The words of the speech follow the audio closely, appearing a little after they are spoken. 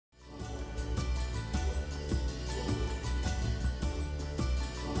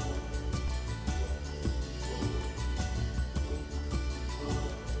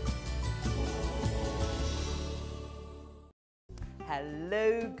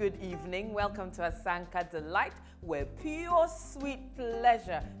Hello, good evening. Welcome to Asanka Delight, where pure sweet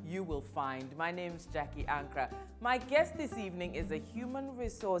pleasure you will find. My name is Jackie Ankra. My guest this evening is a human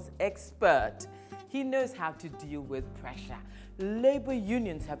resource expert. He knows how to deal with pressure. Labor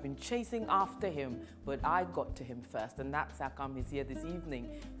unions have been chasing after him, but I got to him first, and that's how come he's here this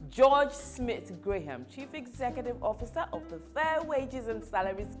evening. George Smith Graham, Chief Executive Officer of the Fair Wages and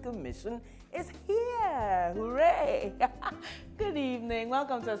Salaries Commission, is here. Hooray! Good evening.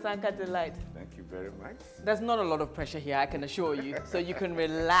 Welcome to Asanka Delight. Thank you very much. There's not a lot of pressure here, I can assure you. So you can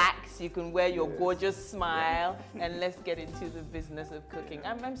relax, you can wear your gorgeous smile, and let's get into the business of cooking.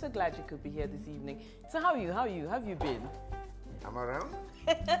 I'm so glad you could be here this evening. So how are you? How have you been? I'm around.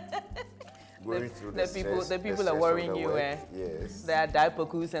 Going through the people stress are worrying you. Yes. There are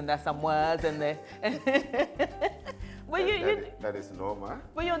diapokus and there's some words and there. That is normal.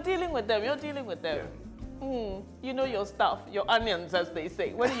 But you're dealing with them. You're dealing with them. Yeah. You know your stuff, your onions, as they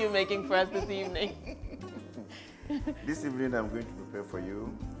say. What are you making for us this evening? This evening I'm going to prepare for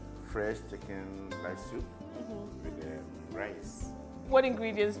you fresh chicken light soup with rice. What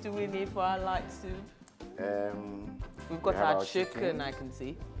ingredients do we need for our light soup? We've got our chicken, I can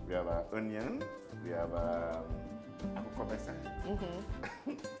see. We have our onion. We have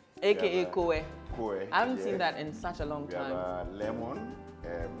AKA koe. Koe. I haven't seen that in such a long time. We have lemon,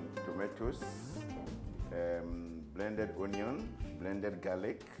 tomatoes, blended onion, blended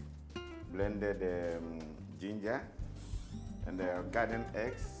garlic, blended ginger, and garden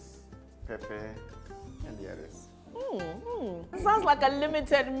eggs, pepper, and the others. It sounds like a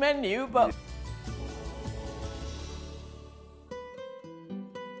limited menu, but...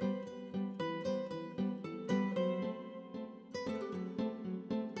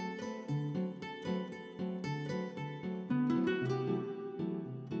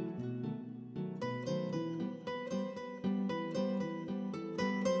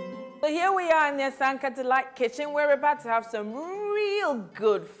 So here we are in the Asanka Delight kitchen. We're about to have some real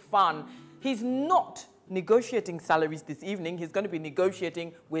good fun. He's not negotiating salaries this evening. He's going to be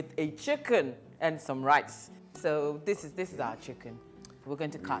negotiating with a chicken and some rice. So this is our chicken. We're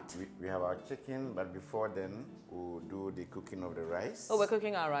going to cut. We have our chicken, but before then, we'll do the cooking of the rice. Oh, we're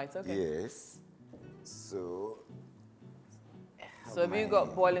cooking our rice, okay. Yes. So have you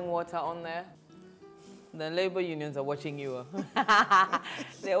got boiling water on there? The labor unions are watching you.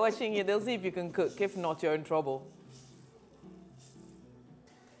 They're watching you. They'll see if you can cook. If not, you're in trouble.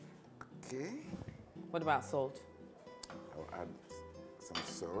 Okay. What about salt? I'll add some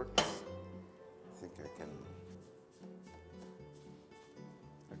salt. I think I can.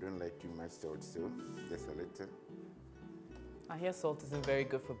 I don't like too much salt, so just a little. I hear salt isn't very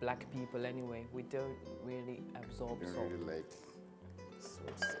good for black people anyway. We don't really absorb salt. I don't really like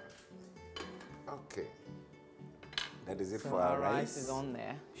salt. Okay. That is it for our rice. Rice is on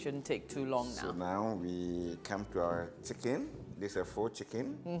there. Shouldn't take too long now. So now we come to our chicken. This is a full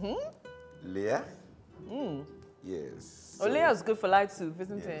chicken. Layer. Yes. Oh, layer is good for light soup,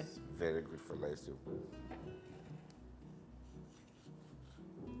 isn't it? Very good for light soup.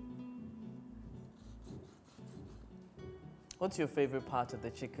 What's your favorite part of the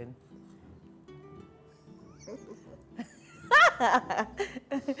chicken?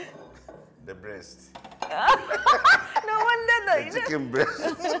 The breast. No wonder the chicken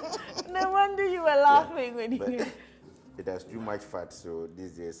breast. No wonder you were laughing when you... It has too much fat, so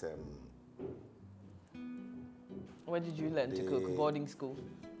these days Where did you learn to cook? Boarding school?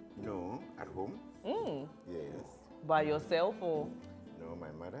 No, at home. Yes. By yourself or? No,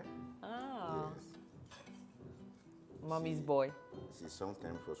 my mother. Ah. Yes. Mommy's boy. She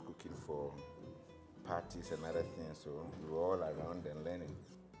sometimes was cooking for parties and other things, so we were all around and learning.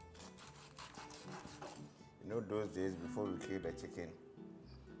 You know, those days before we killed the chicken,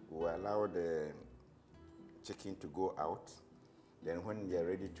 we allow the chicken to go out. Then when they're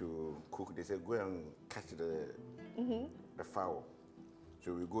ready to cook, they say, go and catch the fowl.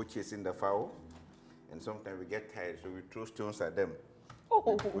 So we go chasing the fowl, and sometimes we get tired, so we throw stones at them.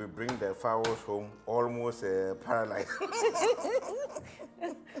 Oh. We bring the fowls home almost paralyzed.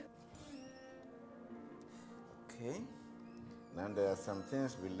 Okay. Now there are some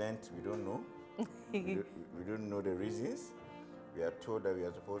things we learned we don't know. we don't know the reasons. We are told that we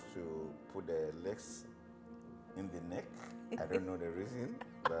are supposed to put the legs in the neck. I don't know the reason,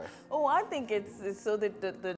 but... Oh, I think it's so that the